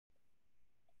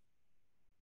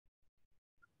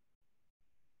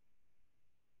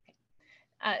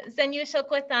Zenyu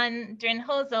Shokwathan Drin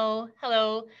Hozo.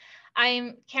 Hello.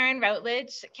 I'm Karen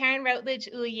Routledge. Karen Routledge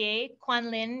Uye, Kwan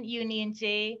Lin Union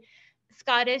J,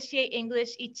 Scottish Ye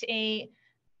English Ich A,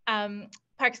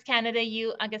 Parks Canada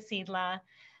U Agasidla.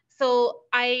 So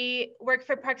I work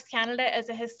for Parks Canada as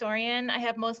a historian. I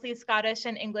have mostly Scottish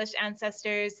and English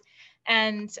ancestors,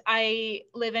 and I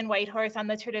live in Whitehorse on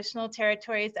the traditional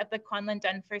territories of the Kwanlin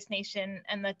Dun First Nation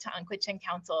and the Ta'anquichin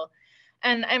Council.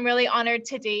 And I'm really honored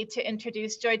today to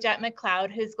introduce Georgette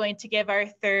McLeod, who's going to give our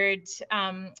third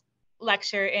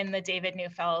lecture in the David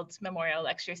Neufeld Memorial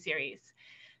Lecture Series.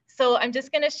 So I'm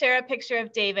just going to share a picture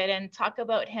of David and talk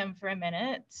about him for a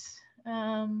minute.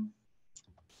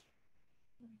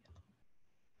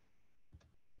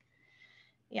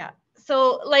 Yeah,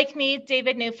 so like me,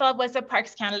 David Neufeld was a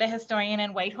Parks Canada historian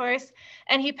in Whitehorse,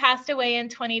 and he passed away in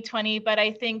 2020, but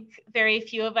I think very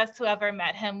few of us who ever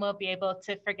met him will be able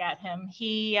to forget him.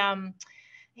 He's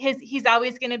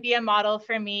always going to be a model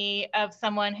for me of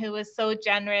someone who was so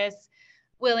generous,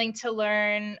 willing to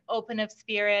learn, open of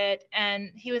spirit,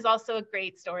 and he was also a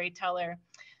great storyteller.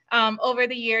 Over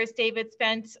the years, David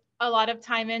spent a lot of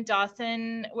time in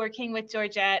Dawson working with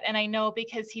Georgette, and I know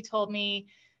because he told me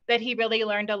that he really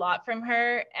learned a lot from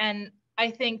her. And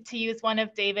I think, to use one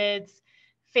of David's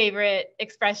favorite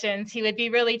expressions, he would be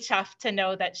really chuffed to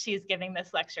know that she's giving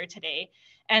this lecture today.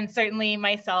 And certainly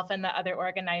myself and the other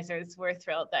organizers were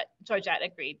thrilled that Georgette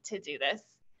agreed to do this.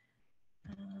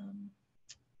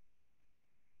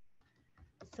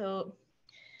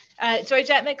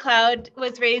 Georgette McLeod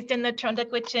was raised in the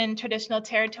Trondequichin traditional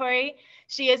territory.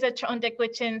 She is a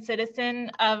Trondequichin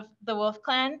citizen of the Wolf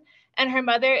Clan, and her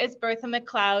mother is Bertha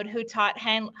McLeod, who taught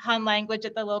Han language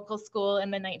at the local school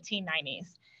in the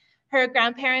 1990s. Her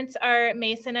grandparents are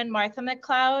Mason and Martha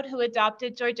McLeod, who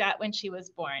adopted Georgette when she was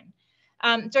born.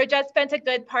 Georgette spent a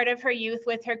good part of her youth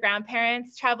with her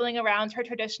grandparents, traveling around her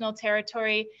traditional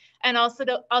territory, and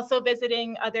also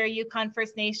visiting other Yukon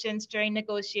First Nations during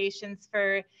negotiations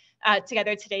for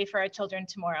Together Today for Our Children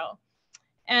Tomorrow.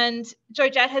 And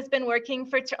Georgette has been working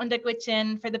for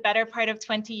Trondequichin for the better part of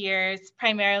 20 years,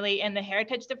 primarily in the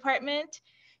Heritage Department.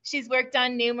 She's worked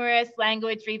on numerous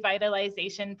language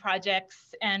revitalization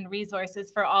projects and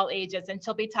resources for all ages, and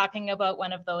she'll be talking about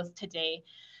one of those today.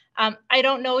 I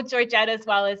don't know Georgette as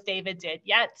well as David did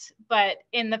yet, but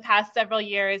in the past several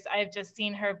years, I've just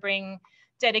seen her bring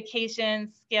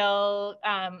dedication, skill,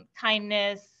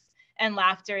 kindness, and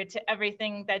laughter to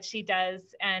everything that she does.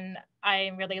 And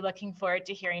I'm really looking forward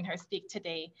to hearing her speak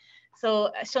today.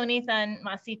 So Shonithan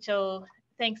Masicho,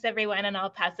 thanks everyone, and I'll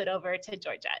pass it over to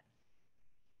Georgette.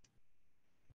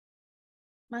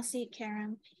 Masi,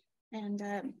 Karen, and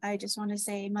I just want to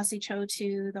say Masicho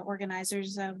to the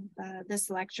organizers of this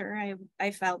lecture.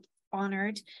 I felt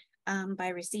honored by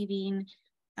receiving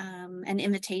an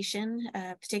invitation,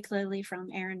 particularly from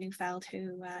Erin Neufeld,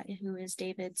 who is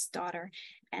David's daughter,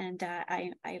 and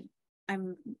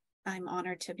I'm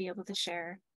honored to be able to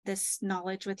share this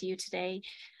knowledge with you today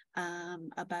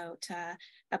about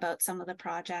some of the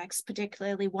projects,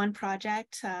 particularly one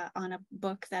project on a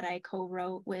book that I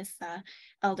co-wrote with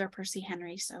Elder Percy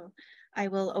Henry. So I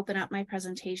will open up my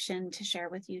presentation to share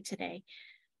with you today.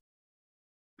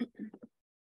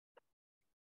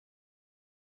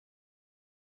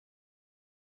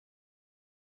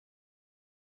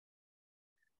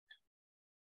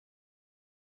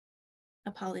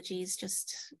 Apologies,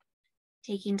 just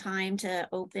taking time to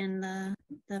open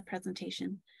the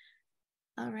presentation.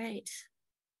 All right.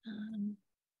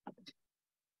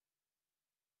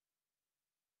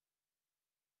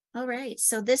 All right,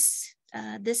 so this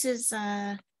is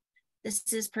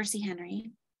Percy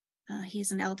Henry.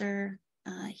 He's an elder.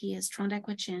 He is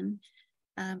Trondequichin,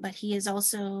 but he is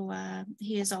also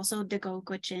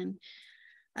Dago-Quichin.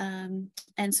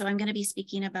 And so I'm going to be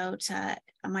speaking about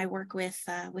my work with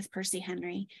Percy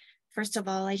Henry. First of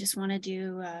all, I just want to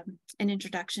do an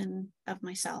introduction of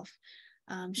myself.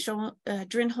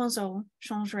 Drin Hozo,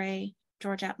 Changeray,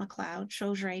 Georgette McLeod,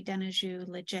 Changeray, Denaju,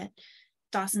 Legit,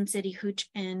 Dawson City, Hooch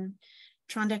in,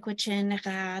 Trondequichin,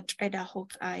 Ra, Treda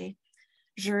Hok I,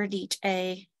 Jurdich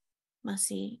A,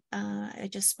 Masi. I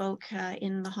just spoke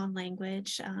in the Han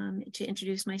language to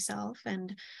introduce myself,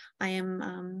 and my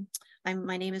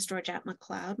name is Georgette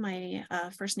McLeod. My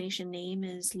First Nation name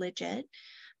is Legit,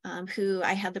 who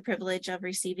I had the privilege of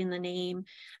receiving the name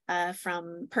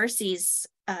from Percy's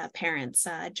parents,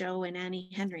 Joe and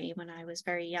Annie Henry, when I was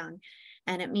very young.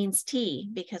 And it means tea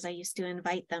because I used to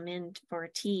invite them in for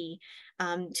tea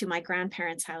to my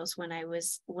grandparents' house when I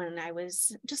was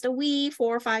just a wee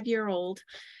 4 or 5 year old.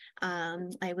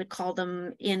 I would call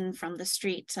them in from the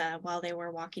street while they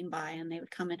were walking by, and they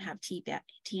would come and have tea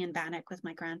and bannock with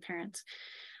my grandparents.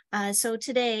 So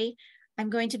today I'm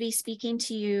going to be speaking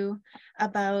to you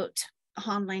about a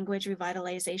Han language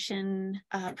revitalization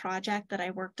project that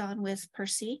I worked on with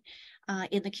Percy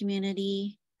in the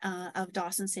community of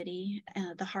Dawson City,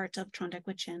 the heart of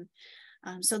Trondheim.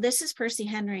 So this is Percy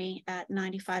Henry at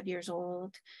 95 years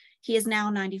old. He is now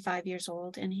 95 years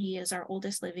old, and he is our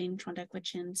oldest living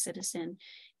Trondheim citizen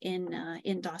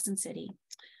in Dawson City.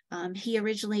 He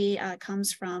originally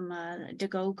comes from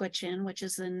Dagogwichin, which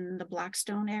is in the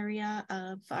Blackstone area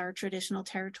of our traditional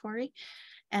territory.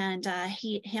 And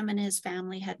him and his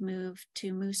family had moved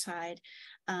to Moosehide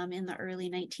in the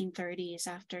early 1930s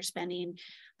after spending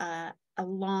a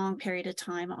long period of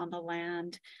time on the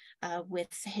land with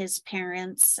his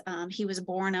parents. He was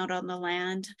born out on the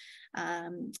land,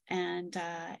 and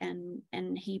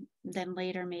he then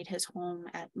later made his home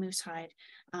at Moosehide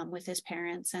with his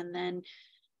parents. And then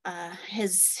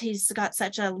he's got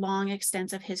such a long,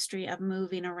 extensive history of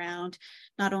moving around,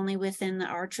 not only within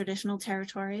our traditional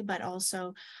territory, but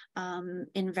also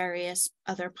in various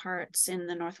other parts in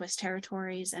the Northwest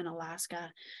Territories and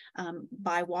Alaska,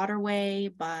 by waterway,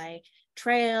 by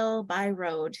trail, by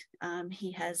road.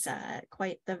 He has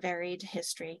quite the varied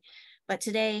history. But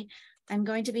today I'm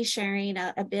going to be sharing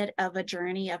a bit of a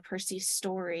journey of Percy's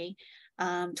story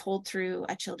told through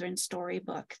a children's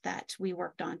storybook that we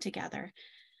worked on together.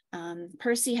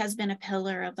 Percy has been a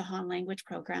pillar of the Han language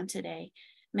program today.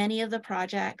 Many of the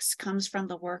projects comes from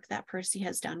the work that Percy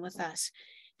has done with us,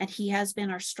 and he has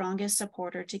been our strongest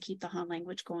supporter to keep the Han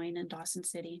language going in Dawson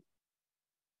City.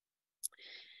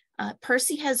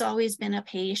 Percy has always been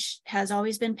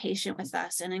patient with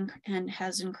us and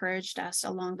has encouraged us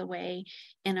along the way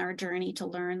in our journey to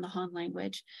learn the Han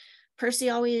language. Percy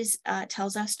always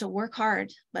tells us to work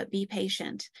hard, but be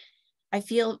patient. I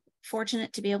feel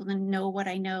fortunate to be able to know what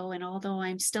I know, and although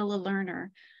I'm still a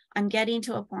learner, I'm getting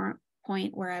to a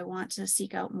point where I want to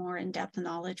seek out more in-depth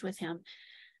knowledge with him.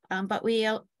 But we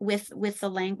with the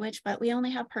language, but we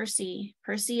only have Percy.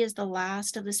 Percy is the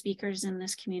last of the speakers in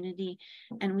this community,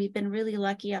 and we've been really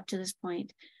lucky up to this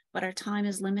point, but our time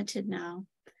is limited now.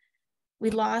 We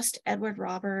lost Edward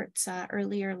Roberts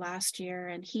earlier last year,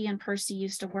 and he and Percy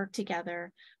used to work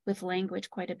together with language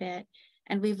quite a bit.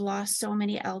 And we've lost so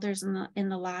many elders in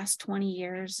the last 20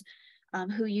 years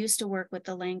who used to work with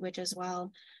the language as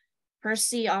well.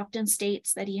 Percy often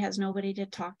states that he has nobody to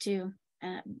talk to.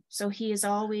 So he is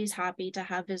always happy to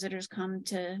have visitors come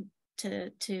to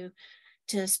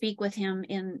speak with him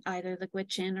in either the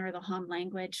Gwich'in or the Han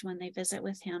language when they visit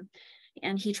with him.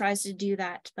 And he tries to do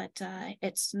that, but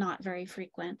it's not very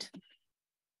frequent.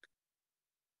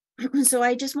 So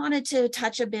I just wanted to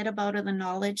touch a bit about the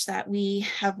knowledge that we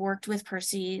have worked with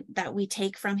Percy, that we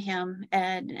take from him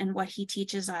and what he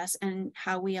teaches us and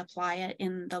how we apply it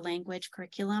in the language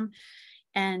curriculum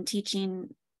and teaching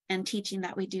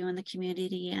that we do in the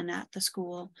community and at the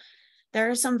school. There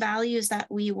are some values that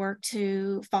we work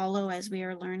to follow as we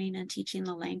are learning and teaching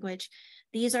the language.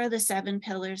 These are the 7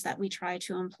 pillars that we try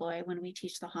to employ when we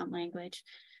teach the Han language.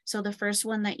 So the first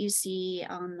one that you see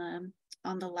on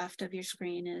the left of your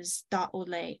screen is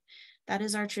Da'ole. That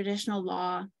is our traditional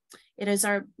law. It is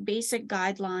our basic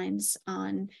guidelines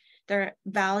on their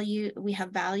value. We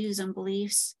have values and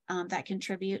beliefs that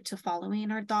contribute to following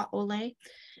our Da'ole.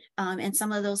 And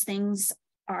some of those things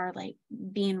are like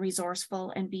being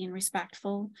resourceful and being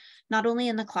respectful, not only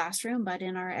in the classroom, but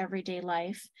in our everyday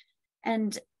life.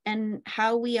 And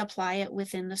how we apply it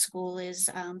within the school is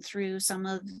through some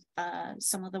of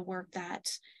the work that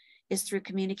is through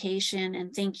communication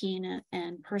and thinking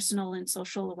and personal and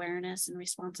social awareness and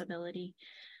responsibility.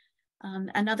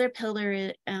 Another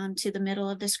pillar to the middle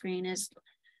of the screen is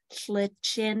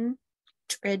Llchin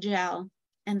Trigel,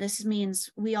 and this means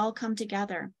we all come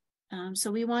together.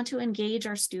 So we want to engage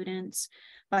our students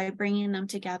by bringing them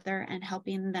together and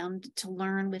helping them to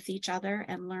learn with each other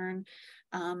and learn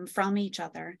from each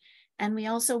other. And we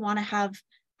also want to have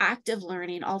active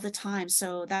learning all the time.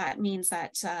 So that means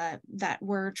that that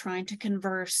we're trying to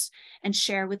converse and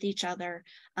share with each other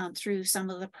through some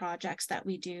of the projects that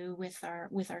we do with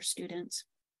our students.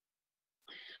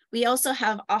 We also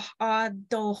have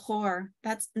Dohor.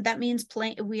 That means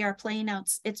we're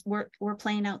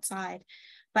playing outside,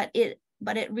 but it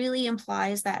really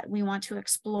implies that we want to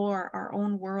explore our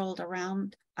own world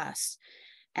around us.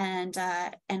 And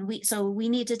we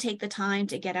need to take the time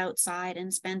to get outside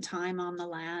and spend time on the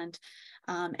land.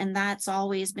 And that's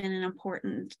always been an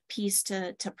important piece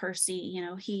to Percy. You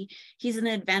know, he's an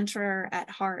adventurer at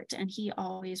heart, and he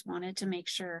always wanted to make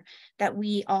sure that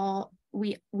we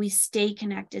stay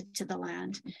connected to the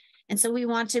land. And so we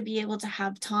want to be able to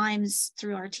have times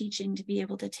through our teaching to be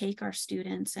able to take our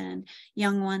students and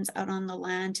young ones out on the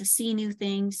land to see new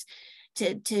things,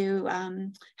 to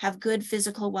have good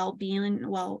physical well-being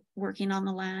while working on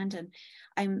the land.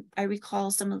 And I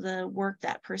recall some of the work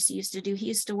that Percy used to do. He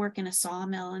used to work in a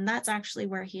sawmill, and that's actually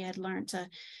where he had learned to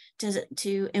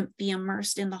be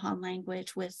immersed in the Han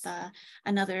language with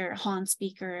another Han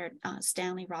speaker,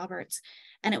 Stanley Roberts.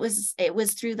 And it was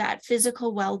through that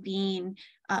physical well-being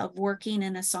of working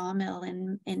in a sawmill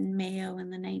in Mayo in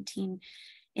the late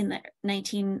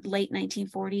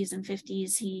 1940s and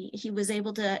 50s. He was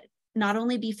able to not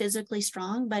only be physically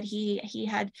strong, but he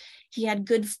had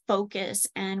good focus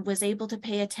and was able to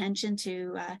pay attention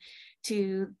to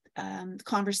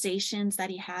conversations that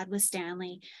he had with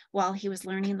Stanley while he was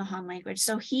learning the Han language.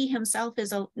 So he himself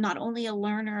is not only a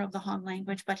learner of the Han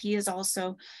language, but he is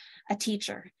also a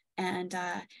teacher. And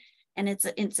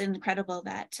it's incredible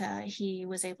that he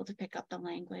was able to pick up the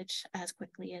language as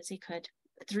quickly as he could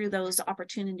through those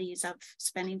opportunities of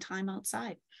spending time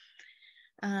outside.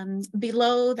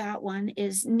 Below that one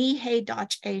is Ni he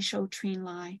doch a sho trin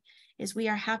lai, is we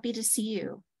are happy to see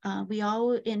you. We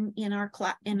all in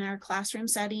our classroom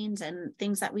settings and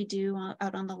things that we do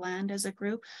out on the land as a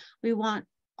group, we want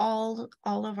all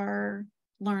of our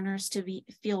learners to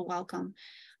feel welcome.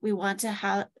 We want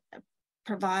to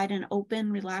provide an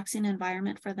open, relaxing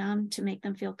environment for them to make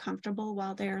them feel comfortable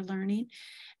while they're learning,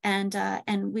 and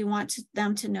we want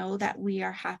them to know that we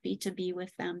are happy to be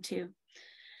with them too.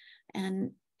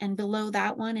 And below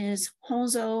that one is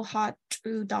Honzo Hot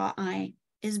Tru Da I,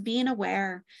 is being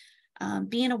aware.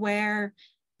 Being aware,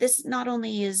 this not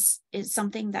only is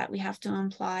something that we have to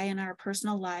imply in our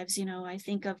personal lives. You know, I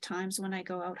think of times when I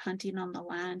go out hunting on the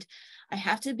land, I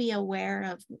have to be aware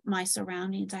of my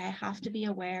surroundings. I have to be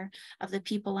aware of the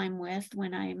people I'm with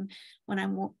when I'm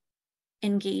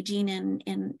engaging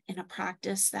in a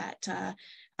practice that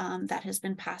has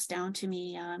been passed down to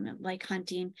me, like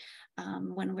hunting.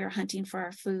 When we're hunting for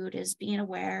our food, is being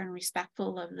aware and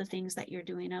respectful of the things that you're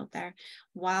doing out there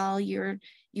while you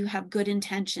have good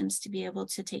intentions to be able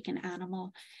to take an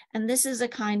animal. And this is a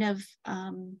kind of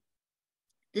a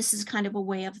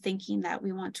way of thinking that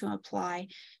we want to apply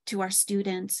to our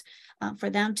students, for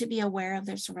them to be aware of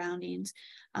their surroundings,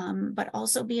 but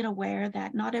also being aware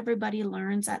that not everybody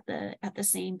learns at the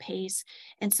same pace.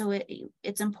 And so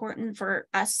it's important for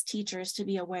us teachers to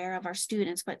be aware of our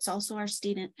students, but it's also our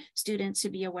students to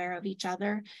be aware of each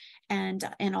other, and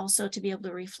also to be able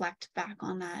to reflect back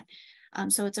on that.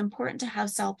 So it's important to have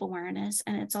self-awareness,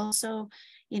 and it's also,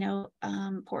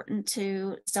 important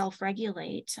to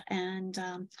self-regulate. And,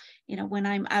 when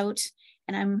I'm out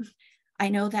and I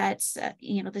know that,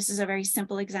 this is a very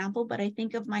simple example, but I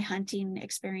think of my hunting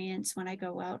experience when I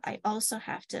go out. I also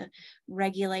have to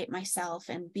regulate myself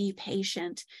and be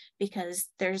patient, because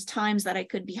there's times that I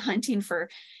could be hunting for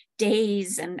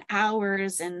days and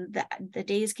hours, and the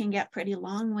days can get pretty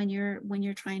long when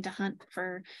you're trying to hunt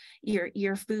for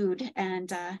your food.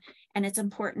 And it's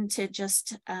important to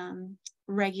just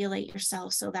regulate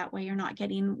yourself, so that way you're not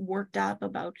getting worked up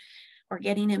about or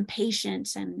getting impatient.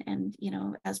 And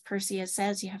as Percy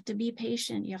says, you have to be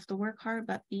patient. You have to work hard,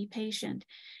 but be patient.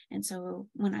 And so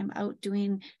when I'm out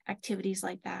doing activities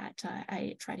like that,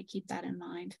 I try to keep that in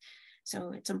mind.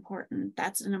 So it's important.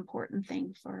 That's an important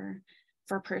thing for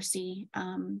Percy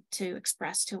to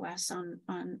express to us on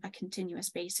a continuous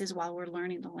basis while we're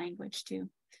learning the language too.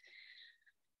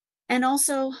 And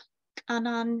also,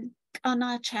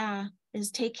 Anacha is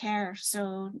take care.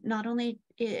 So not only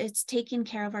it's taking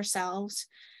care of ourselves,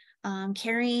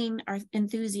 carrying our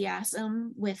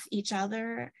enthusiasm with each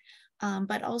other,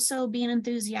 but also being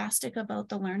enthusiastic about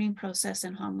the learning process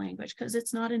in Han language, because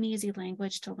it's not an easy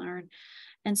language to learn.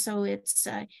 And so it's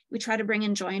we try to bring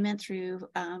enjoyment through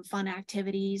fun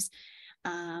activities,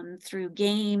 through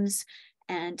games,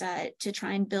 and to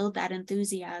try and build that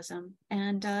enthusiasm.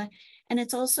 And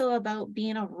it's also about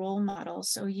being a role model.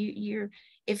 So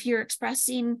if you're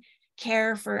expressing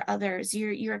care for others,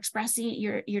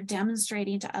 you're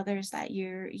demonstrating to others that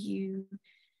you're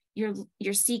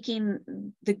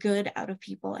seeking the good out of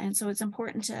people. And so it's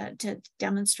important to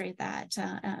demonstrate that,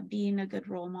 being a good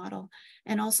role model,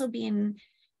 and also being,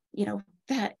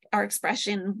 that our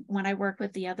expression when I work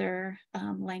with the other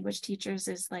language teachers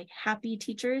is like happy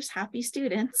teachers, happy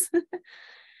students.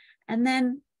 And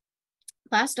then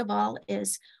last of all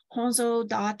is Honzo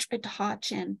da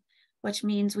Tritachin, which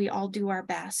means we all do our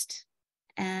best.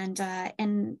 And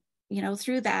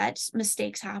through that,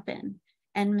 mistakes happen,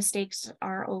 and mistakes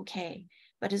are okay.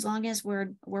 But as long as we're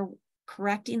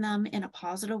correcting them in a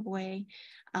positive way,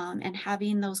 and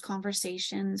having those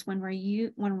conversations when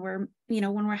we're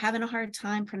having a hard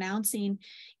time pronouncing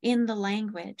in the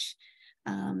language,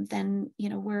 then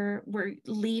we're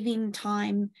leaving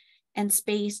time and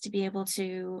space to be able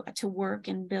to work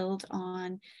and build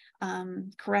on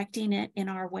correcting it in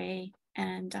our way.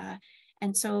 And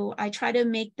so I try to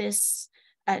make this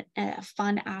a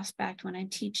fun aspect when I'm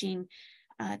teaching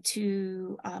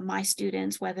to my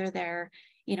students, whether they're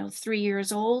 3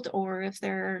 years old or if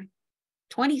they're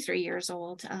 23 years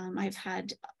old.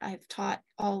 I've taught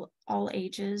all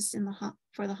ages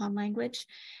for the Han language,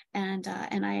 and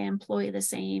I employ the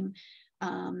same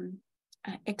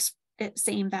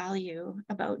same value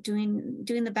about doing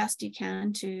the best you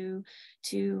can to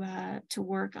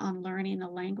work on learning the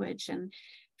language. And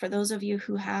for those of you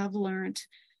who have learned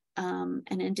an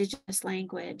Indigenous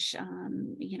language,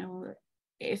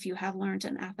 if you have learned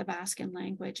an Athabascan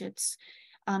language, it's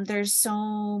there's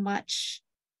so much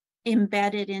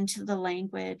embedded into the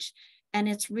language, and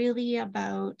it's really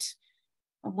about,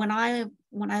 when I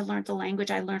learned the language,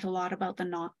 I learned a lot about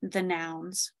the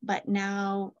nouns, but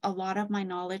now a lot of my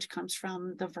knowledge comes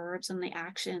from the verbs and the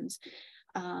actions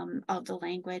of the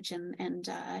language, and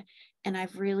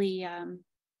I've really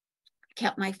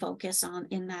kept my focus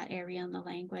in that area in the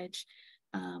language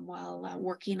while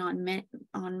working on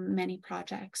many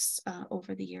projects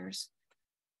over the years.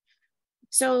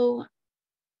 So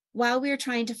while we were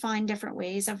trying to find different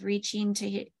ways of reaching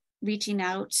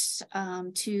out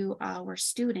to our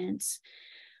students,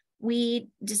 we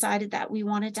decided that we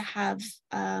wanted to have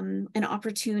an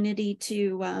opportunity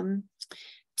to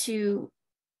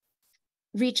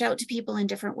reach out to people in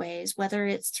different ways, whether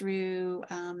it's through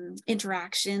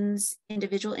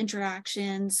individual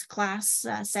interactions, class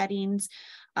settings,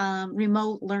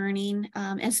 remote learning,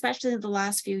 and especially in the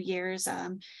last few years,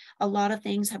 a lot of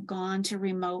things have gone to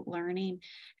remote learning.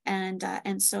 And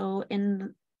so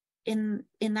in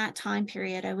that time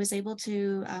period, I was able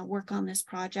to work on this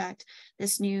project,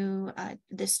 this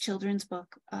children's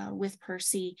book with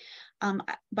Percy.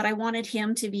 But I wanted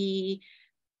him to be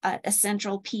a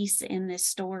central piece in this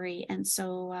story. And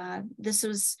so this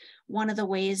was one of the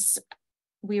ways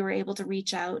we were able to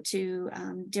reach out to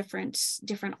different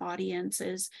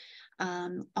audiences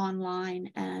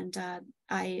online. And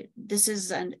this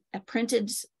is a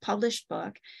printed published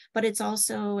book, but it's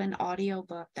also an audio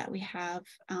book that we have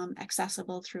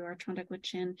accessible through our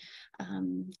Trondheim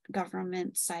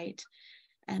government site.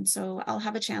 And so I'll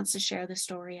have a chance to share the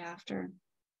story after.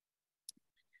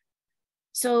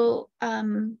 So,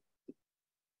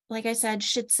 like I said,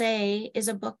 Shitsei is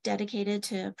a book dedicated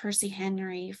to Percy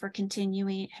Henry for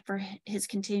his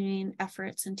continuing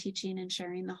efforts in teaching and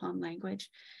sharing the Han language.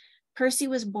 Percy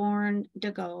was born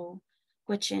Dago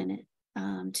Gwichin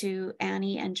to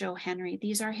Annie and Joe Henry.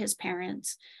 These are his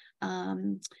parents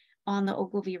on the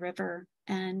Ogilvy River.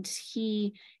 And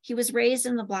he was raised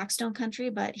in the Blackstone country,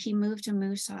 but he moved to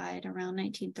Moosehide around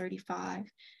 1935.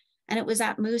 And it was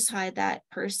at Moosehide that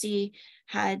Percy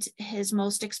had his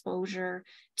most exposure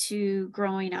to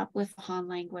growing up with the Han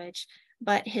language.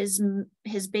 But his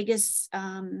biggest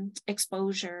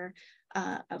exposure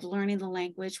of learning the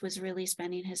language was really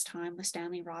spending his time with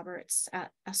Stanley Roberts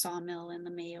at a sawmill in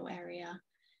the Mayo area.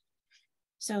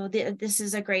 So this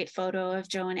is a great photo of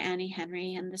Joe and Annie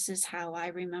Henry, and this is how I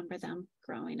remember them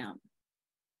growing up.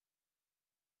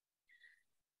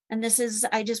 And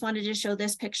I just wanted to show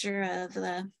this picture of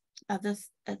the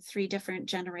three different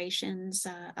generations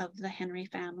of the Henry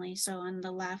family. So on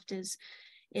the left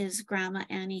is Grandma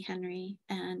Annie Henry,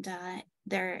 and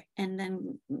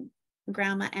then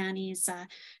Grandma Annie's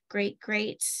great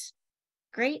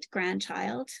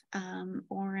grandchild,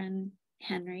 Orrin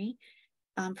Henry,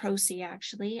 Prosy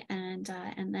actually, and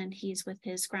then he's with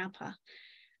his grandpa,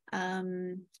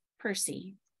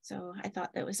 Percy. So I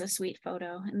thought that was a sweet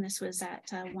photo, and this was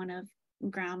at one of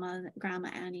Grandma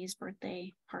Annie's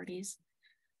birthday parties.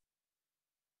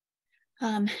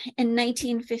 In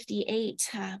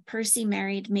 1958, Percy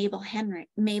married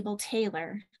Mabel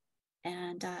Taylor,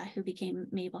 and who became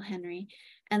Mabel Henry,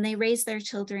 and they raised their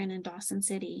children in Dawson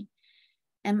City.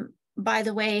 And by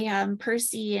the way,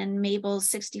 Percy and Mabel's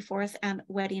 64th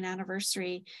wedding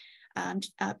anniversary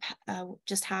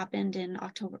just happened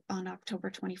on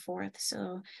October 24th.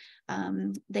 So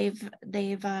they've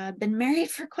been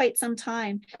married for quite some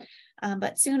time.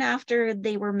 But soon after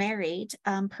they were married,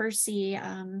 Percy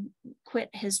quit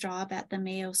his job at the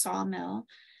Mayo sawmill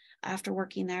after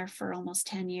working there for almost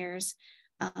 10 years.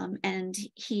 And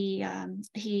he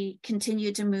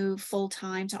continued to move full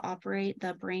time to operate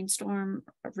the Brainstorm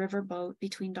riverboat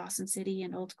between Dawson City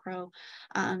and Old Crow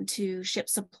to ship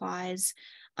supplies,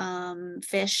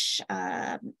 fish,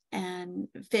 and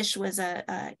fish was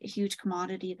a huge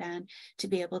commodity then, to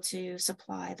be able to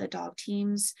supply the dog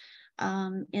teams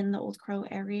in the Old Crow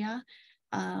area.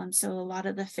 So a lot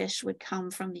of the fish would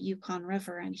come from the Yukon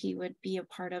River, and he would be a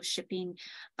part of shipping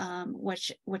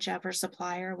whichever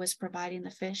supplier was providing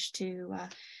the fish to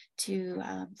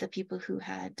the people who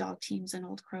had dog teams in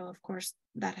Old Crow. Of course,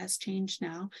 that has changed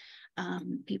now.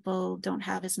 People don't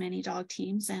have as many dog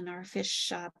teams, and our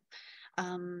fish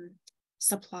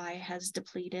supply has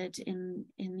depleted in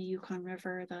the Yukon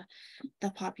River.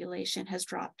 The population has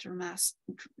dropped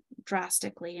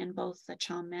drastically in both the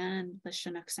chum and the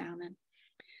Chinook salmon.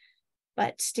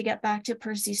 But to get back to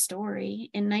Percy's story,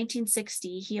 in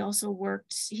 1960, he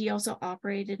also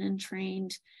operated and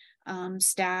trained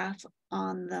staff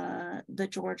on the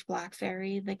George Black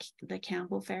Ferry, the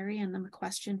Campbell Ferry, and the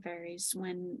McQuestion ferries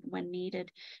when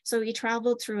needed. So he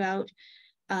traveled throughout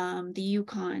the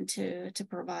Yukon to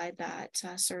provide that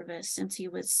service, since he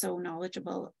was so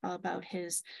knowledgeable about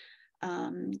his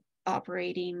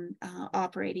operating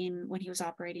when he was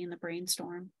operating the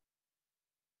Brainstorm.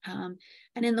 And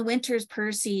in the winters,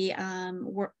 Percy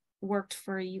worked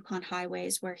for Yukon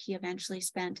Highways, where he eventually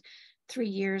spent 3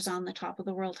 years on the Top of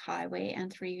the World Highway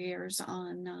and 3 years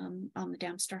on the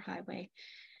Dempster Highway.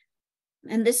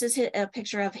 And this is a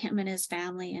picture of him and his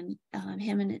family, and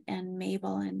him and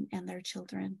Mabel and their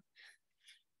children.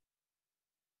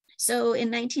 So in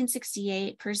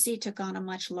 1968, Percy took on a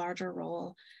much larger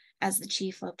role as the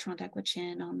chief of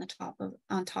Trontequichin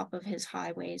on top of his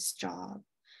highways job.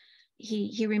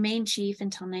 He remained chief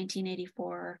until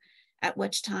 1984, at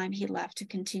which time he left to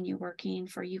continue working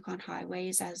for Yukon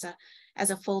Highways as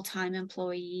a full-time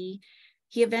employee.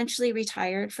 He eventually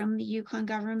retired from the Yukon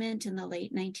government in the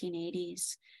late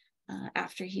 1980s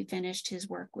after he finished his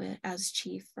work as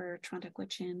chief for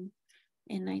Trontequichin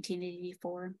in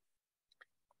 1984.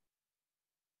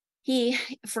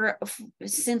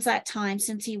 Since that time,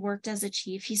 since he worked as a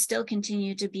chief, he still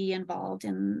continued to be involved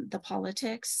in the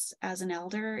politics as an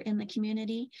elder in the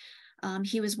community.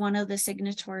 He was one of the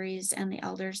signatories and the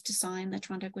elders to sign the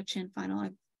Trontequichin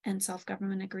Final and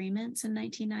Self-Government Agreements in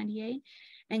 1998.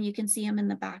 And you can see him in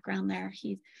the background there.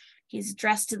 He's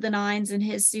dressed to the nines in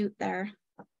his suit there.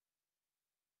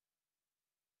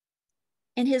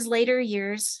 In his later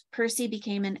years, Percy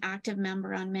became an active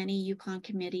member on many Yukon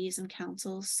committees and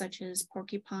councils, such as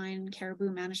Porcupine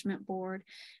Caribou Management Board,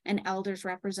 an elders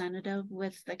representative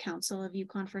with the Council of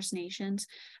Yukon First Nations,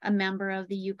 a member of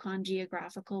the Yukon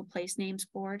Geographical Place Names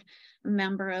Board, a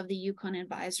member of the Yukon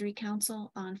Advisory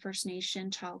Council on First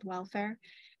Nation Child Welfare,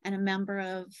 and a member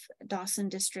of Dawson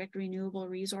District Renewable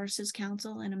Resources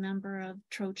Council, and a member of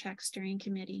Trocheck Steering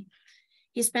Committee.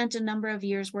 He spent a number of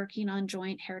years working on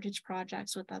joint heritage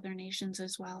projects with other nations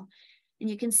as well. And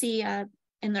you can see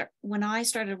when I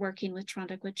started working with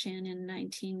Trontequichin in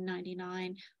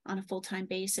 1999 on a full-time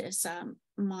basis,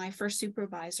 my first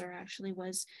supervisor actually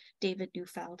was David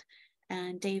Neufeld.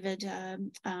 And David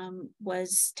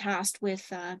was tasked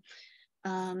with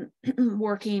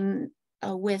working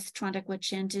with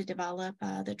Trontequichin to develop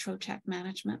the Trocheck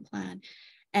management plan.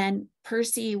 And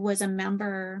Percy was a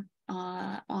member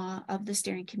of the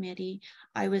steering committee.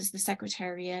 I was the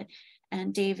secretariat,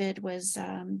 and David was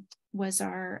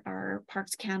our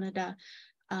Parks Canada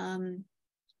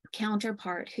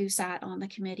counterpart who sat on the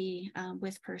committee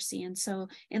with Percy. And so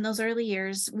in those early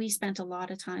years, we spent a lot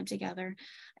of time together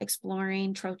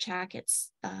exploring Trocheck,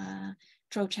 its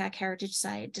Trocheck heritage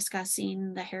site,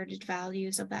 discussing the heritage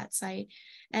values of that site,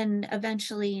 and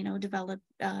eventually, develop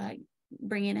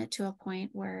bringing it to a point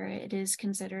where it is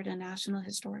considered a National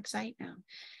Historic Site now.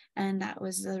 And that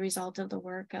was the result of the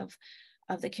work of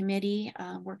the committee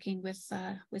working with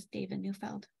David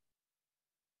Neufeld.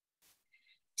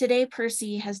 Today,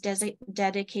 Percy has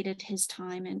dedicated his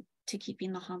time to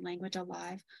keeping the Han language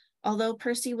alive. Although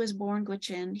Percy was born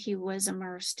Gwich'in, he was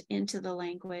immersed into the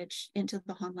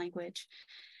Han language,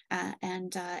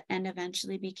 and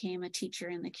eventually became a teacher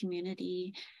in the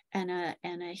community and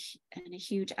a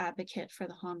huge advocate for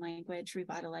the Han language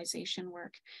revitalization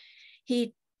work.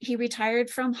 He retired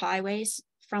from highways,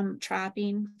 from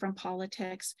trapping, from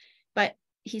politics, but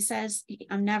he says,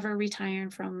 "I'm never retiring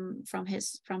from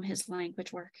his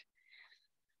language work."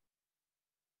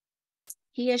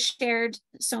 He has shared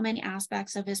so many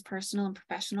aspects of his personal and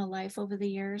professional life over the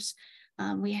years.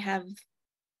 We have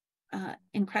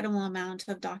incredible amount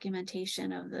of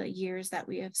documentation of the years that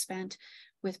we have spent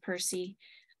with Percy.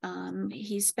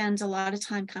 He spends a lot of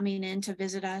time coming in to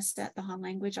visit us at the Han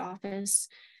Language office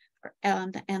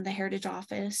and the Heritage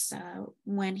office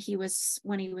when he was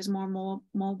more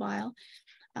mobile.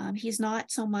 He's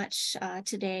not so much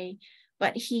today,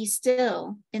 but he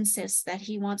still insists that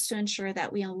he wants to ensure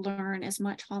that we learn as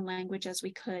much Han language as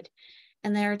we could.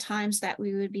 And there are times that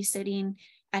we would be sitting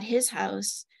at his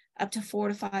house up to 4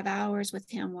 to 5 hours with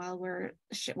him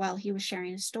while he was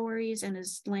sharing his stories and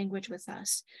his language with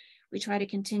us. We try to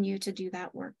continue to do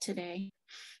that work today.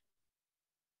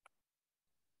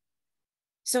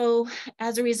 So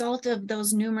as a result of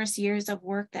those numerous years of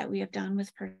work that we have done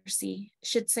with Percy,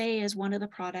 Should Say is one of the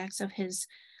products of his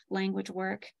language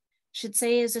work. Should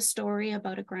Say is a story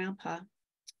about a grandpa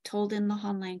told in the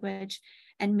Han language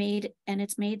and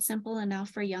it's made simple enough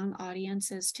for young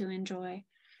audiences to enjoy.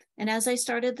 And as I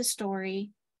started the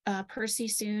story, Percy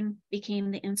soon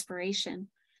became the inspiration,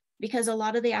 because a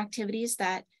lot of the activities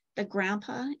that the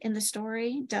grandpa in the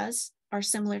story does are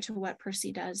similar to what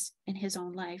Percy does in his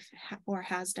own life or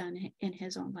has done in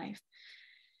his own life.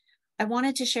 I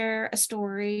wanted to share a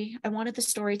story. I wanted the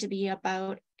story to be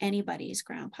about anybody's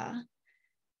grandpa.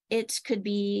 It could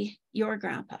be your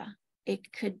grandpa.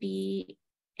 It could be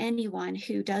anyone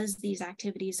who does these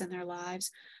activities in their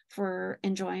lives for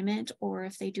enjoyment, or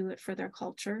if they do it for their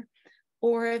culture,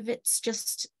 or if it's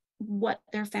just what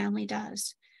their family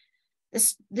does.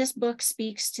 This book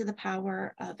speaks to the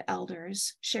power of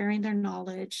elders sharing their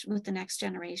knowledge with the next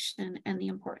generation and the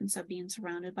importance of being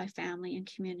surrounded by family and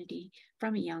community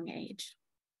from a young age.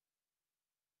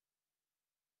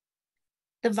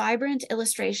 The vibrant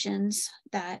illustrations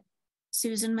that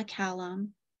Susan McCallum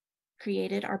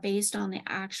created are based on the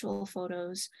actual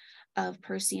photos of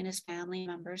Percy and his family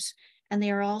members, and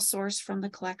they are all sourced from the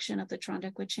collection of the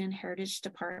Trondheim Heritage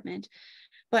Department,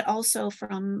 but also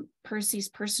from Percy's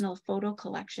personal photo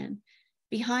collection.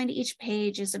 Behind each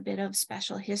page is a bit of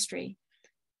special history.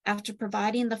 After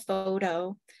providing the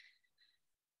photos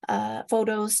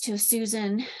to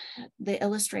Susan, the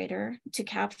illustrator, to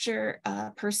capture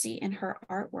Percy in her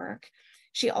artwork,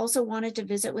 she also wanted to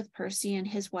visit with Percy and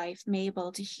his wife,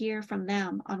 Mabel, to hear from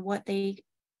them on what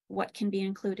can be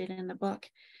included in the book.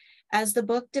 As the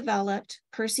book developed,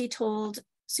 Percy told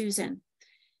Susan,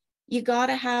 "You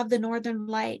gotta have the Northern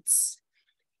Lights.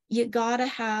 You gotta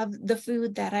have the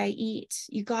food that I eat.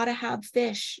 You gotta have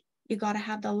fish. You gotta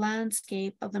have the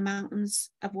landscape of the mountains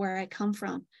of where I come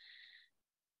from."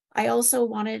 I also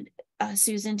wanted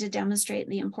Susan to demonstrate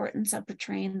the importance of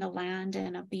portraying the land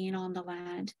and of being on the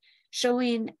land.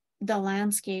 Showing the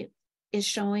landscape is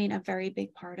showing a very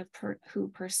big part of who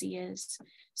Percy is.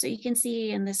 So you can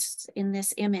see in this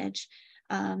image,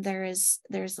 there's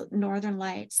Northern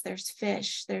Lights, there's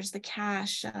fish, there's the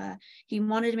cache. He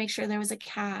wanted to make sure there was a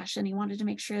cache, and he wanted to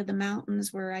make sure the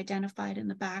mountains were identified in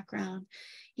the background.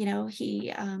 You know,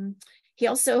 he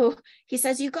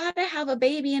says, "You got to have a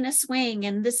baby in a swing,"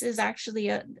 and this is actually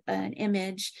an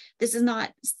image. This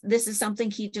is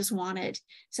something he just wanted,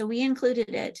 so we included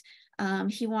it.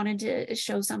 He wanted to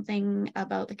show something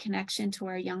about the connection to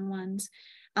our young ones.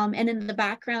 And in the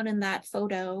background in that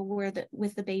photo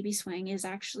with the baby swing is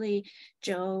actually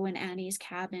Joe and Annie's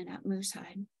cabin at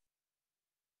Moosehide.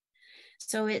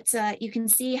 So it's you can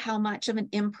see how much of an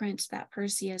imprint that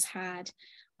Percy has had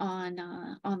on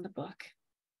the book.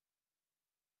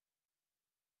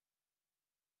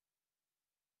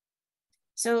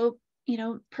 So, you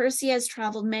know, Percy has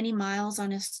traveled many miles on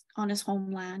his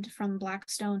homeland from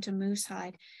Blackstone to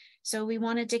Moosehide. So we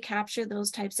wanted to capture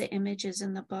those types of images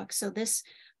in the book. So this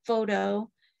photo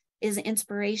is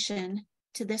inspiration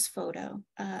to this photo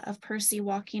of Percy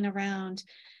walking around.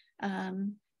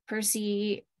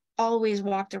 Percy always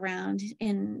walked around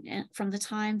from the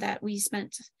time that we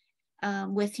spent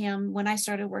with him when I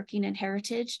started working in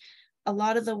Heritage. A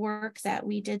lot of the work that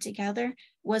we did together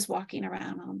was walking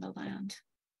around on the land.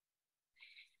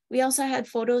 We also had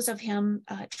photos of him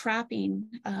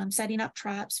trapping, setting up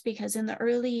traps, because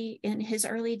in his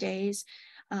early days,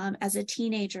 as a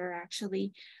teenager,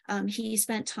 actually, he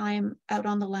spent time out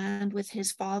on the land with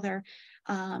his father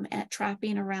at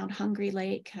trapping around Hungry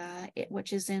Lake,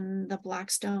 which is in the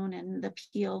Blackstone and the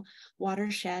Peel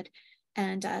watershed.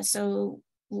 And so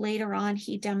later on,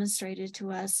 he demonstrated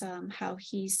to us how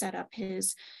he set up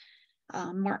his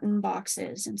martin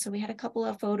boxes. And so we had a couple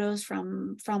of photos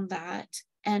from that.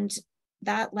 And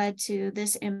that led to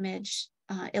this image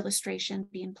illustration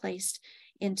being placed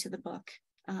into the book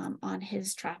on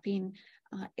his trapping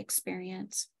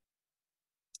experience.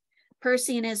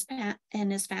 Percy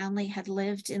and his family had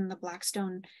lived in the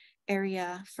Blackstone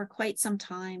area for quite some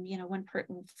time, you know,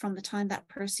 from the time that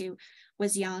Percy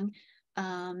was young,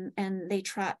 and they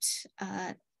trapped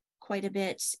quite a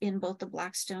bit in both the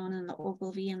Blackstone and the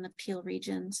Ogilvie and the Peel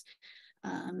regions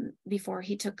before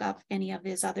he took up any of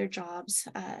his other jobs,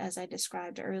 as I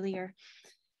described earlier.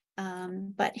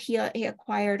 But he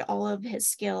acquired all of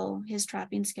his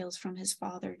trapping skills from his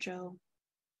father, Joe.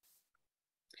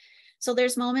 So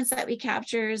there's moments that we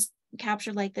capture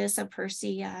like this of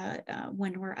Percy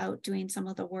when we're out doing some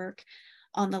of the work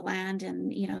on the land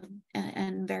and, you know,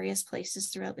 and various places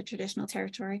throughout the traditional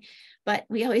territory. But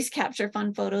we always capture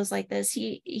fun photos like this.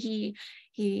 He's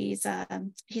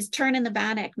turning the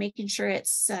bannock, making sure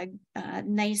it's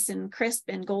nice and crisp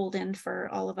and golden for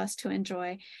all of us to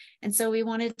enjoy. And so we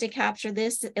wanted to capture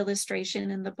this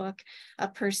illustration in the book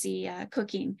of Percy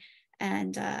cooking.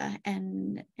 And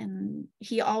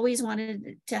he always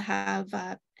wanted to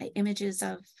have images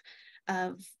of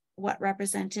what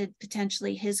represented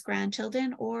potentially his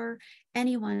grandchildren or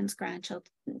anyone's grandchild.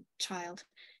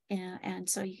 And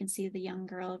so you can see the young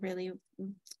girl really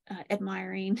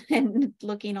admiring and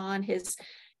looking on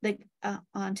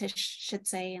should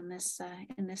say in this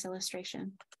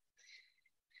illustration.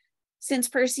 Since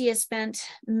Percy has spent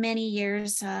many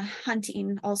years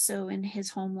hunting also in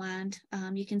his homeland,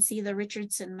 you can see the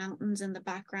Richardson Mountains in the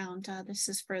background. This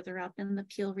is further up in the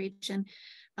Peel region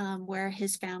where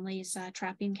his family's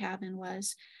trapping cabin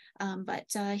was. But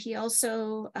he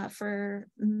also, for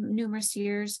numerous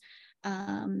years,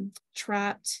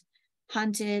 trapped,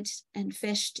 hunted, and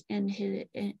fished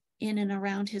in and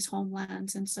around his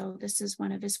homelands. And so this is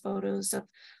one of his photos of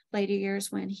later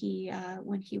years when he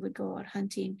would go out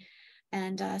hunting.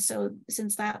 And so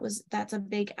since that's a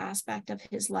big aspect of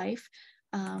his life,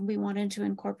 we wanted to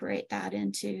incorporate that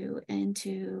into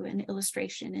an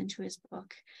illustration into his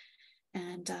book.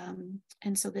 And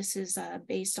so this is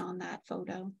based on that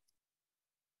photo.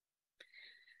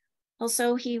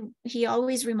 Also, he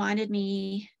always reminded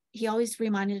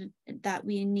that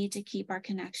we need to keep our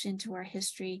connection to our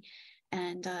history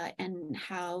and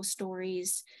how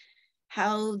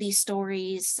these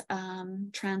stories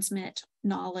transmit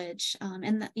knowledge,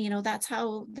 and you know, that's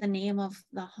how the name of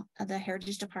the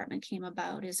Heritage Department came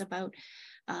about, is about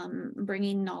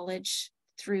bringing knowledge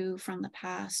through from the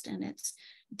past, and it's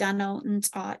Danotens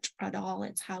Art Pradal.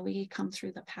 It's how we come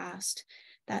through the past.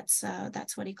 That's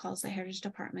what he calls the Heritage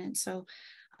Department. So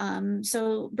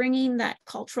so bringing that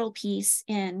cultural piece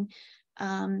in.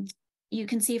 You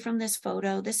can see from this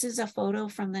photo, this is a photo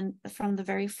from the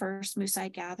very first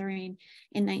Mooside gathering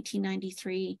in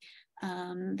 1993.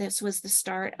 This was the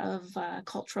start of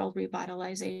cultural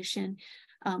revitalization.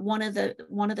 One of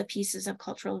the pieces of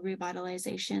cultural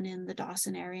revitalization in the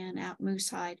Dawson area and at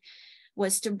Mooside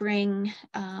was to bring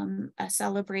a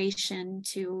celebration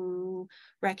to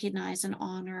recognize and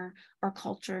honor our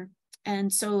culture.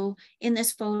 And so in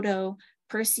this photo,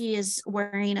 Percy is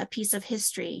wearing a piece of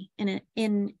history in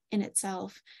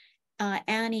itself.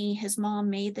 Annie, his mom,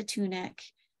 made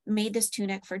this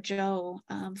tunic for Joe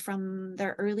from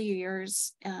their early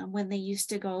years when they used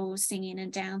to go singing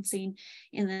and dancing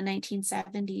in the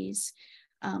 1970s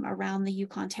around the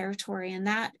Yukon Territory. And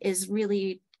that is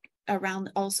really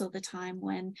around also the time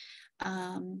when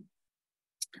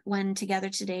Together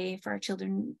Today for Our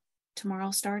Children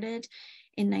Tomorrow started.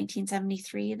 In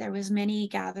 1973, there was many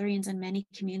gatherings in many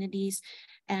communities,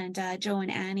 and Joe and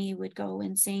Annie would go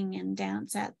and sing and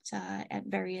dance at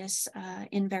various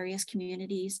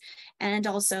communities, and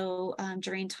also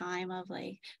during time of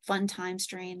like fun times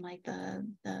during like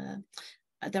the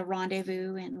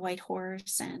Rendezvous and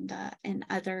Whitehorse and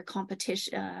other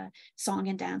competition song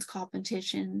and dance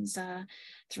competitions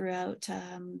throughout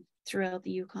the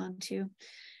Yukon too.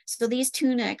 So these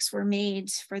tunics were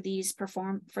made for these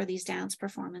dance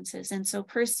performances. And so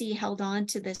Percy held on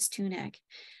to this tunic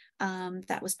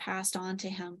that was passed on to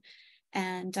him.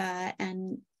 And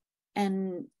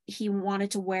he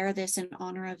wanted to wear this in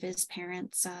honor of his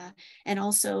parents, and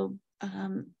also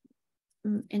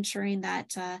ensuring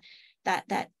that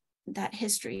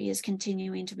history is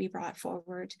continuing to be brought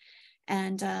forward.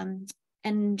 And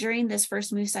during this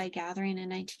first Mooside gathering in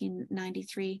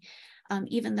 1993,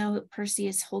 even though Percy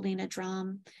is holding a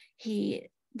drum,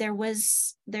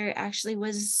 there actually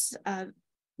was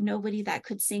nobody that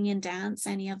could sing and dance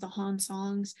any of the Han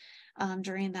songs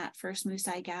during that first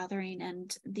Mooside gathering.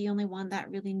 And the only one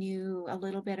that really knew a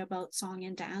little bit about song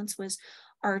and dance was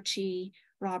Archie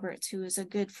Roberts, who is a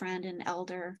good friend and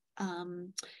elder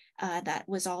that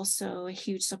was also a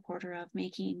huge supporter of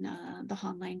making the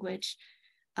Han language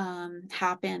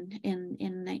happen in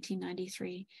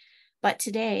 1993. But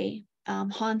today,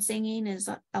 Han singing is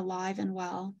alive and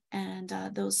well, and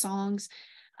those songs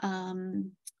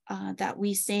that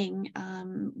we sing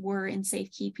were in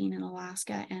safekeeping in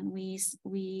Alaska, and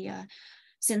we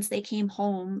since they came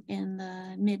home in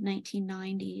the mid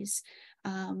 1990s.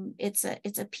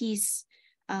 It's a piece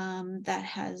that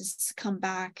has come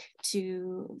back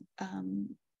to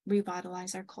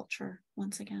revitalize our culture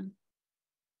once again.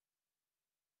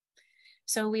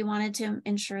 So we wanted to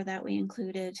ensure that we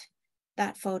included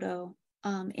that photo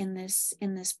in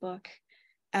this book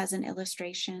as an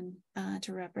illustration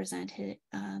to represent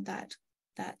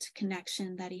that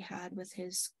connection that he had with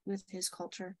his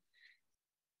culture.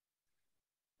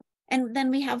 And then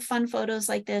we have fun photos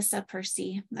like this of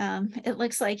Percy. It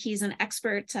looks like he's an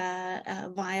expert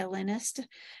violinist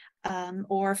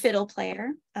or fiddle player,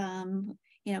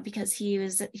 because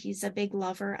he's a big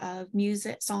lover of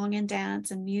music, song and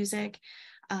dance and music.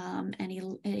 And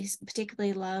he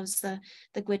particularly loves the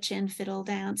Gwich'in fiddle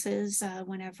dances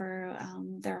whenever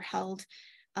they're held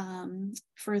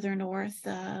further north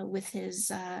with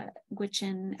his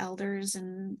Gwich'in elders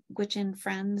and Gwich'in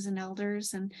friends and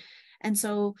elders. And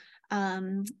so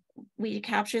we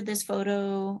captured this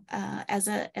photo as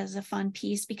a fun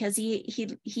piece because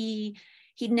he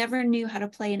never knew how to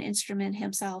play an instrument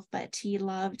himself, but he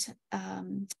loved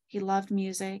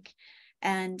music,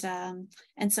 and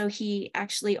so he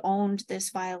actually owned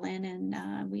this violin,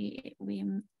 and we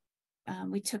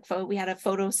had a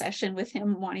photo session with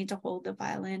him wanting to hold the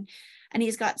violin. And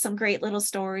he's got some great little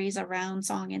stories around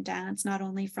song and dance, not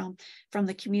only from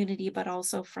the community, but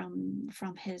also from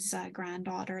his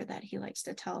granddaughter that he likes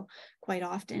to tell quite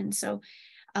often. So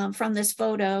from this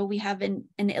photo, we have an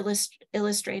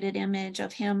illustrated image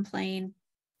of him playing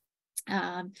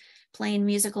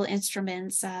musical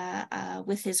instruments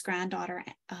with his granddaughter,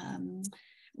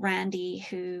 Randy,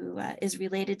 who is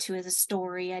related to his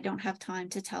story. I don't have time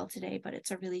to tell today, but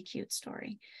it's a really cute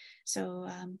story. So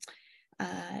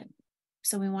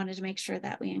we wanted to make sure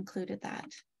that we included that.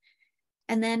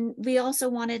 And then we also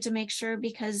wanted to make sure,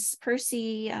 because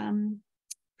Percy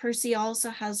also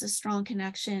has a strong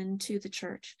connection to the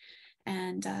church,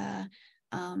 and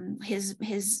his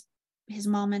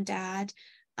mom and dad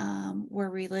were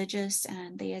religious,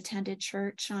 and they attended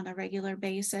church on a regular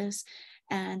basis.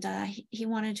 And he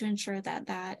wanted to ensure that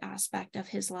that aspect of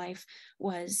his life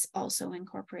was also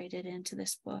incorporated into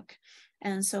this book.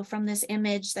 And so from this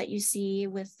image that you see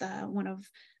with one of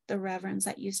the reverends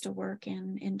that used to work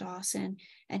in Dawson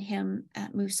and him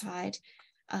at Moosehide,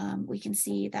 we can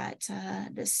see that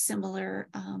this similar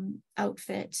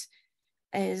outfit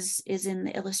is in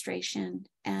the illustration.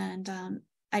 And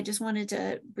I just wanted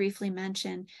to briefly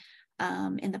mention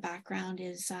in the background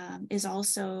is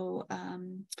also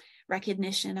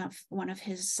recognition of one of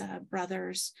his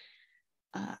brothers,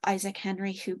 Isaac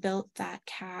Henry, who built that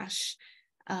cache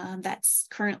that's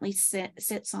currently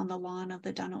sits on the lawn of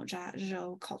the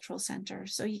Dunot Cultural Center.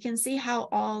 So you can see how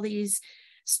all these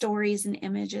stories and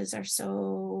images are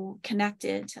so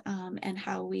connected, and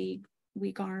how we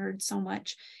garnered so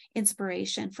much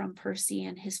inspiration from Percy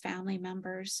and his family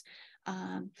members,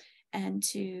 and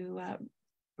to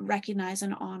recognize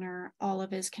and honor all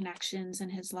of his connections in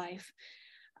his life.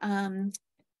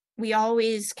 We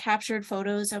always captured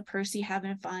photos of Percy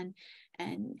having fun,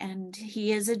 and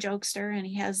he is a jokester, and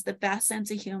he has the best sense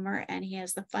of humor, and he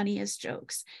has the funniest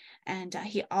jokes, and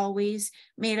he always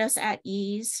made us at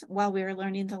ease while we were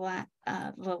learning the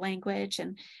language,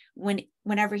 and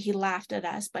whenever he laughed at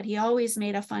us, but he always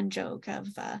made a fun joke of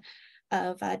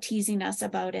teasing us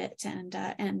about it, and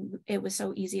it was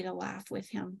so easy to laugh with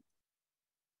him.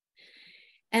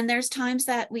 And there's times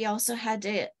that we also had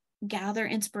to gather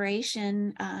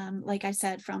inspiration, like I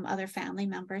said, from other family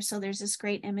members. So there's this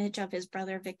great image of his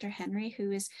brother, Victor Henry,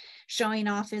 who is showing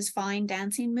off his fine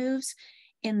dancing moves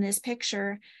in this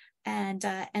picture. And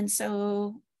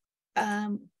so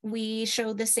we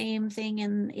show the same thing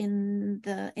in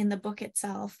the book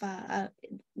itself.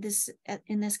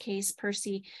 In this case,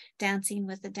 Percy dancing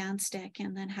with the dance stick,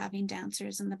 and then having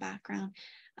dancers in the background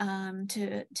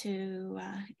to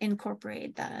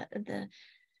incorporate the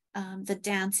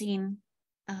dancing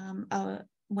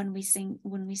when we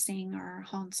sing our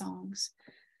Han songs.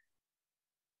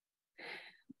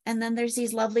 And then there's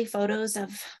these lovely photos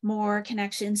of more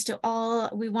connections to all.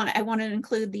 I want to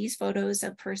include these photos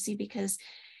of Percy because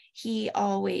he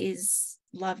always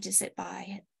loved to sit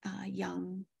by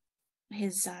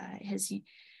his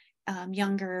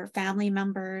younger family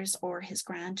members or his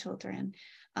grandchildren,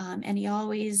 and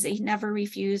he never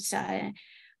refused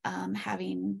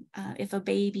having if a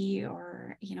baby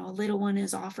or a little one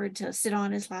is offered to sit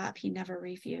on his lap, he never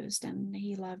refused, and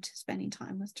he loved spending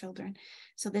time with children.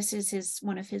 So this is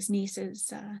one of his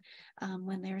nieces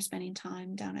when they were spending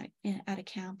time down at a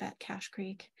camp at Cache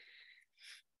Creek.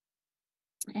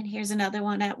 And here's another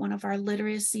one at one of our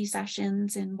literacy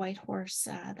sessions in Whitehorse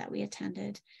that we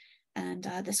attended. And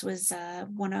this was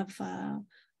one of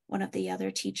the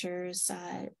other teachers'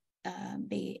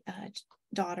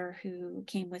 daughter who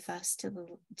came with us to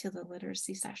the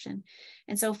literacy session.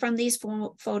 And so from these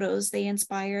photos, they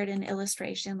inspired an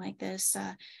illustration like this,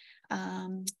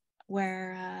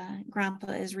 where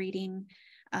Grandpa is reading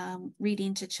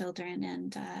to children,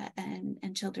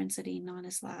 and children sitting on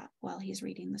his lap while he's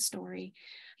reading the story.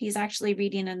 He's actually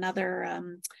reading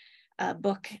another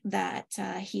book that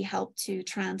he helped to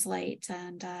translate,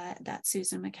 and that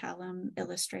Susan McCallum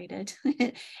illustrated.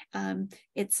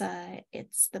 It's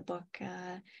the book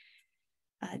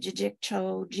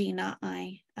Jijik Gina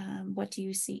I. What do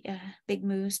you see? Big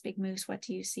Moose, what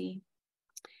do you see?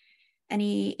 And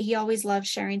he always loved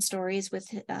sharing stories with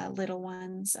little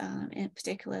ones, and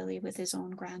particularly with his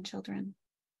own grandchildren.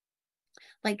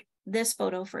 Like this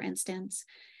photo, for instance,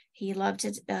 he loved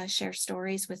to share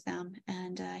stories with them.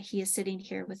 And he is sitting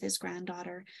here with his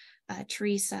granddaughter,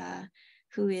 Teresa,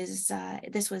 who is,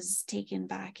 this was taken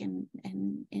back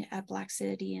at Black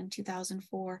City in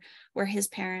 2004, where his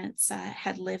parents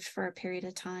had lived for a period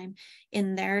of time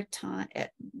in their time,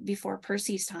 before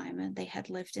Percy's time, and they had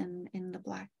lived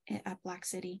at Black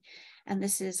City. And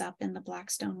this is up in the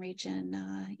Blackstone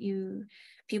region.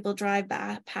 People drive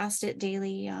past it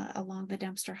daily along the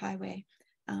Dempster Highway,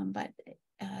 but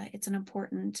it's an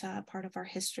important part of our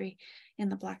history in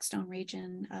the Blackstone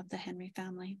region of the Henry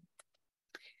family.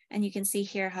 And you can see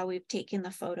here how we've taken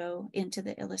the photo into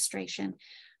the illustration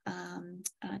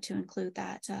to include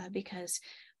that because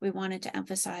we wanted to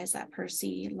emphasize that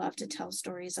Percy loved to tell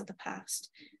stories of the past.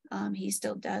 He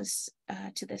still does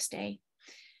to this day.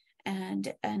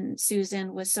 And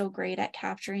Susan was so great at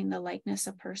capturing the likeness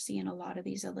of Percy in a lot of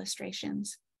these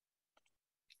illustrations.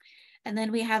 And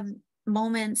then we have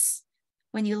moments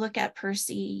when you look at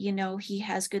Percy, you know, he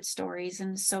has good stories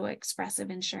and so expressive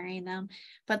in sharing them.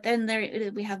 But then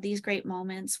we have these great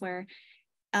moments where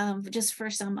just for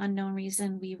some unknown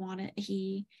reason,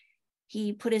 he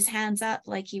put his hands up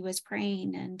like he was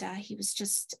praying, and he was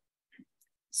just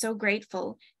so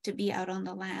grateful to be out on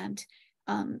the land,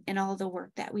 and all the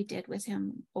work that we did with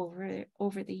him over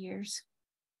the years.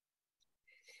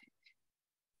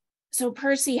 So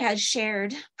Percy has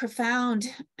shared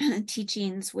profound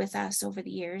teachings with us over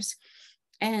the years.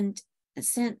 And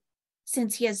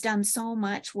since he has done so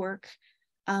much work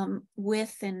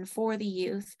with and for the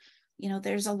youth, you know,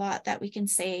 there's a lot that we can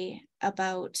say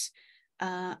about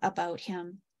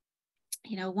him.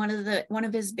 You know, one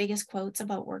of his biggest quotes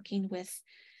about working with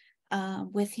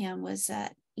him was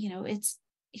that, you know,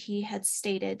 he had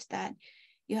stated that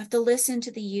you have to listen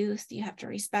to the youth, you have to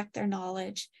respect their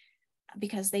knowledge,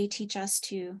 because they teach us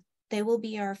to. They will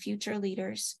be our future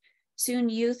leaders. Soon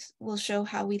youth will show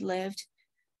how we lived.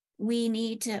 We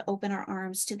need to open our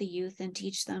arms to the youth and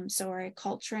teach them so our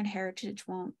culture and heritage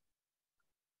won't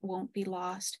be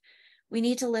lost. We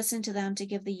need to listen to them to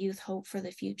give the youth hope for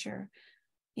the future.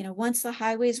 You know, once the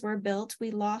highways were built,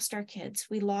 we lost our kids.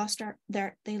 They lost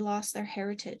their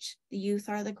heritage. The youth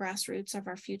are the grassroots of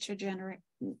our future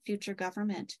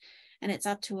government. And it's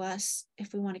up to us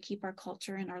if we want to keep our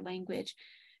culture and our language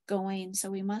going.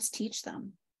 So we must teach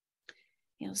them.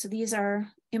 You know, so these are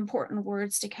important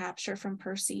words to capture from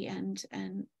Percy, and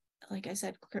like I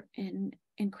said,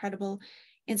 incredible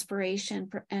inspiration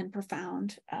and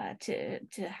profound to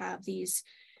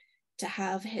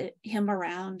have him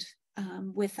around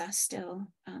with us still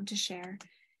to share.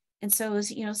 And so,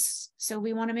 you know, so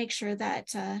we want to make sure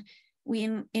that we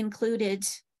included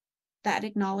that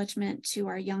acknowledgement to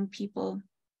our young people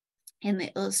in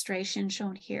the illustration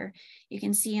shown here. You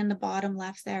can see in the bottom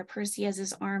left there, Percy has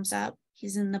his arms up.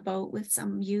 He's in the boat with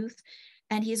some youth,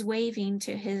 and he's waving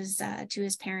to his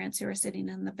parents who are sitting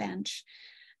on the bench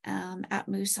at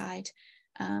Moosehide,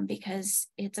 because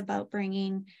it's about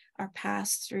bringing our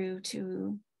past through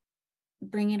to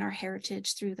bringing our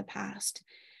heritage through the past.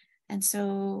 And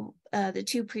so the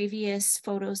two previous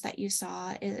photos that you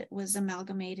saw, it was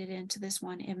amalgamated into this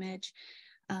one image.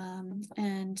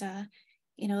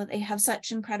 You know, they have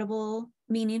such incredible,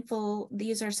 meaningful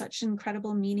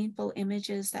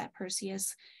images that Percy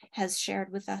has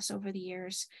shared with us over the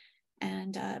years.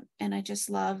 And I just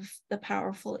love the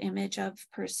powerful image of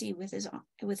Percy with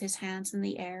his hands in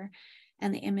the air,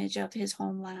 and the image of his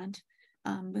homeland,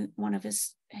 one of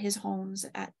his homes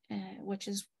at which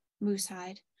is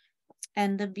Moosehide,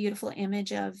 and the beautiful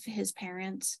image of his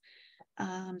parents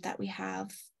that we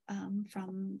have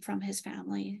from his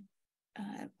family,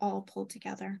 all pulled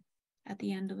together at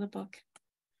the end of the book.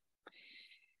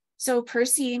 So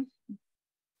Percy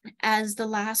As the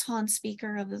last Han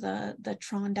speaker of the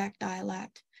Trondac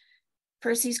dialect,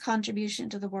 Percy's contribution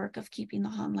to the work of keeping the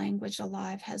Han language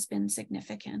alive has been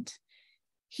significant.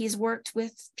 He's worked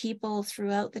with people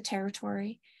throughout the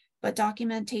territory, but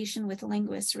documentation with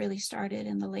linguists really started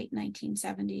in the late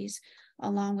 1970s,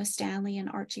 along with Stanley and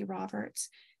Archie Roberts,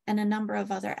 and a number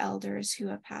of other elders who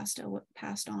have passed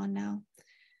on now.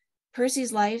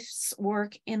 Percy's life's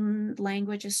work in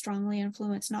language is strongly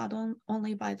influenced not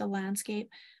only by the landscape,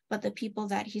 but the people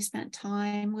that he spent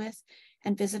time with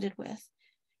and visited with.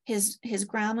 His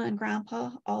grandma and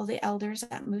grandpa, all the elders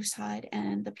at Moosehide,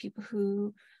 and the people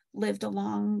who lived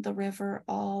along the river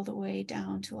all the way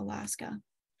down to Alaska.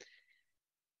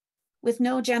 With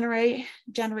no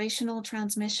generational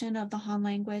transmission of the Han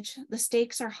language, the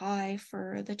stakes are high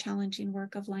for the challenging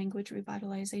work of language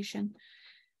revitalization.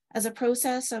 As a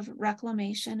process of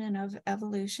reclamation and of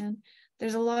evolution,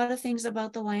 there's a lot of things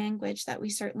about the language that we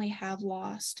certainly have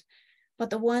lost. But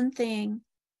the one thing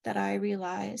that I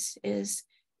realize is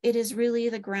it is really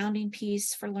the grounding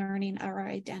piece for learning our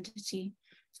identity.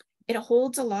 It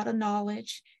holds a lot of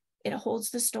knowledge. It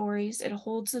holds the stories. It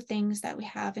holds the things that we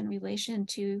have in relation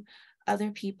to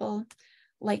other people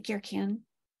like your kin.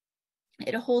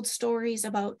 It holds stories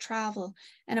about travel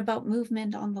and about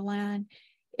movement on the land.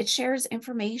 It shares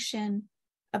information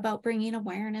about bringing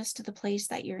awareness to the place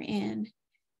that you're in.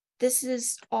 This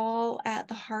is all at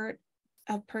the heart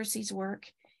of Percy's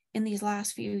work in these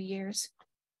last few years.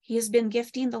 He has been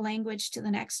gifting the language to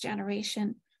the next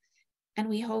generation, and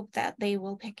we hope that they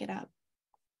will pick it up.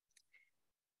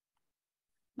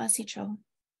 Masicho.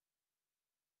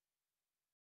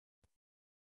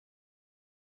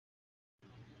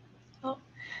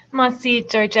 Masi,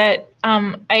 Georgette.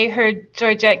 I heard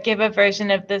Georgette give a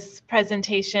version of this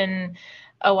presentation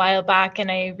a while back, and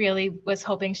I really was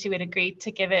hoping she would agree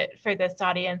to give it for this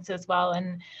audience as well.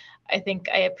 And I think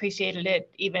I appreciated it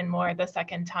even more the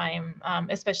second time,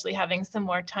 especially having some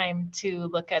more time to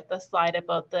look at the slide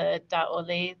about the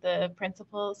Da'ole, the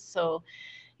principles. So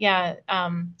yeah,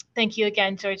 thank you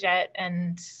again, Georgette.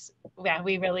 And yeah,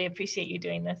 we really appreciate you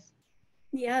doing this.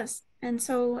 Yes, and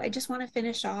so I just want to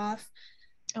finish off.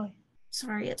 Oh.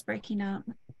 Sorry, it's breaking up.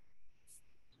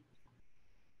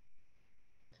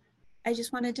 I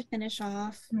just wanted to finish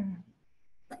off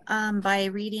by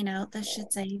reading out the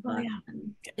Shitsei book. Oh, yeah.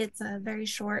 It's a very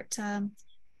short,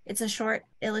 it's a short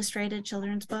illustrated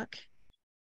children's book.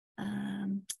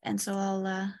 And so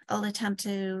I'll attempt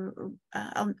to,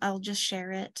 I'll just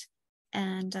share it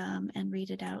and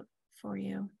read it out for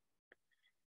you.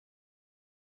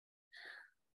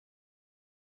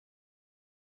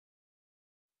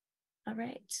 All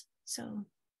right, so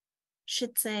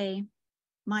Shitsei,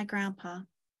 my grandpa.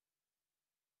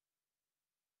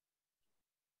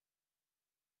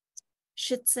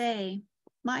 Shitsei,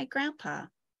 my grandpa.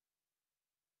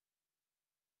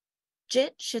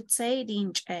 Jit Shitsei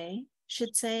Dinche,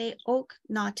 Shitsei Ok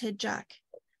Knotted Jack.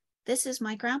 This is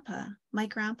my grandpa. My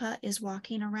grandpa is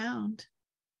walking around.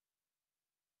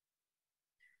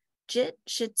 Jit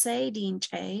Shitsei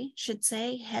Dinche,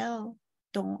 Shitsei hell,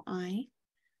 don't I?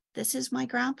 This is my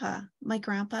grandpa. My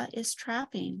grandpa is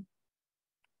trapping.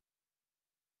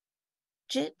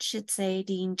 Jit Shitsei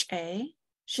Dinche,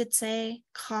 Shitsei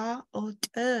Ka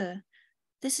Ot.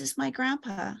 This is my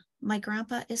grandpa. My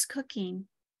grandpa is cooking.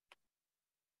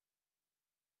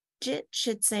 Jit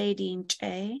Shitsei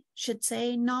Dinche,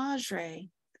 Shitsei Najre.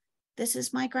 This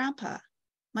is my grandpa.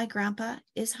 My grandpa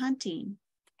is hunting.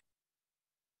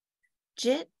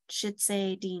 Jit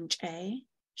Shitsei Dinche,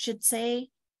 Shitsei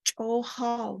Cho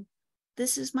Hao.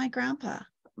 This is my grandpa.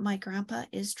 My grandpa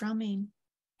is drumming.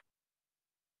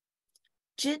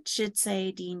 Jit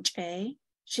Shitsei Dinche,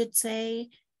 Shitsei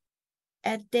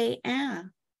Edde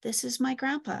An. This is my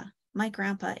grandpa. My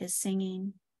grandpa is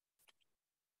singing.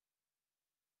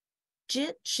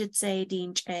 Jit Shitsei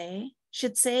Dinche,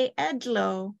 Shitsei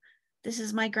Edlo. This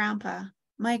is my grandpa.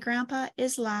 My grandpa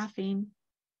is laughing.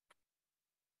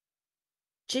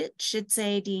 Jit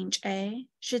Shitsei Dinche,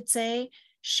 Shitsei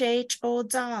She Cho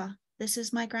Da. This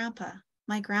is my grandpa.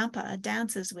 My grandpa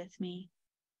dances with me.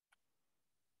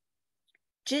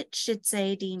 Jit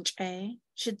Shitsei Dinche,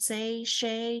 Shitsei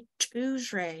She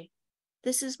Chuzre.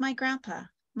 This is my grandpa.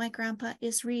 My grandpa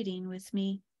is reading with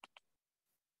me.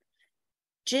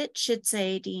 Jit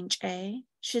Shitsei Dinche,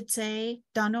 Shitsei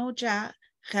Dano Ja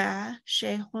Ra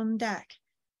She Hundak.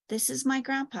 This is my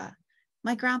grandpa.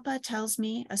 My grandpa tells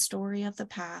me a story of the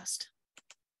past.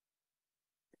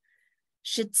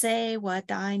 Shitsei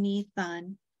What I Need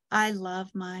Fun. I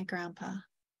love my grandpa.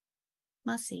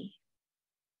 Masi.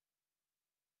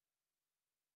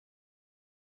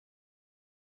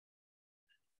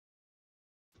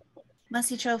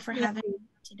 Masi Cho for having me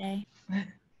today.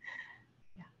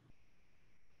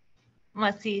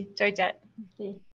 Masi, Georgette. Okay.